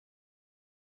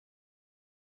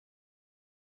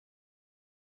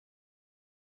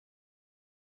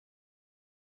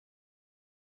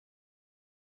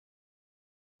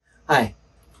Hi,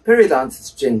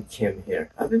 periodontist Jin Kim here.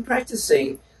 I've been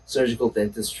practicing surgical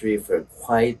dentistry for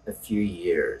quite a few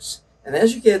years. And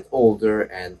as you get older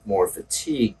and more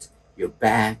fatigued, your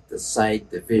back, the sight,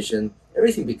 the vision,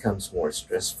 everything becomes more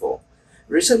stressful.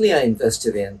 Recently, I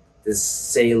invested in this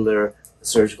Seiler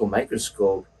surgical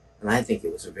microscope, and I think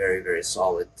it was a very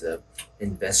solid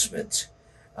investment.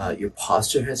 Your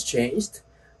posture has changed.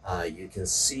 You can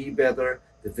see better.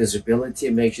 The visibility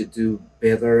makes you do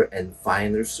better and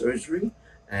finer surgery,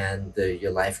 and your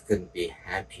life can be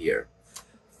happier.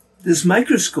 This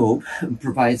microscope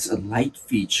provides a light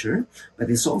feature, but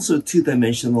it's also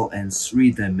two-dimensional and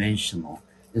three-dimensional.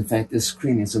 In fact, the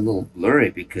screen is a little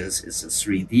blurry because it's a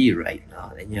 3D right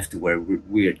now, and you have to wear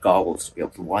weird goggles to be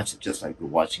able to watch it, just like we're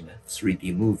watching a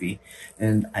 3D movie.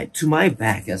 And to my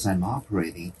back, as I'm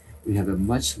operating, we have a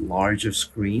much larger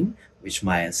screen, which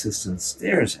my assistant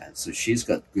stares at. So she's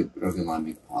got good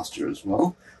ergonomic posture as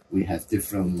well. We have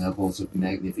different levels of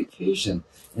magnification.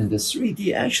 And the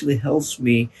 3D actually helps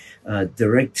me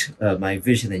direct my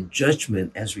vision and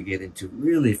judgment as we get into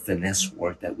really finesse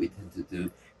work that we tend to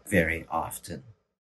do very often.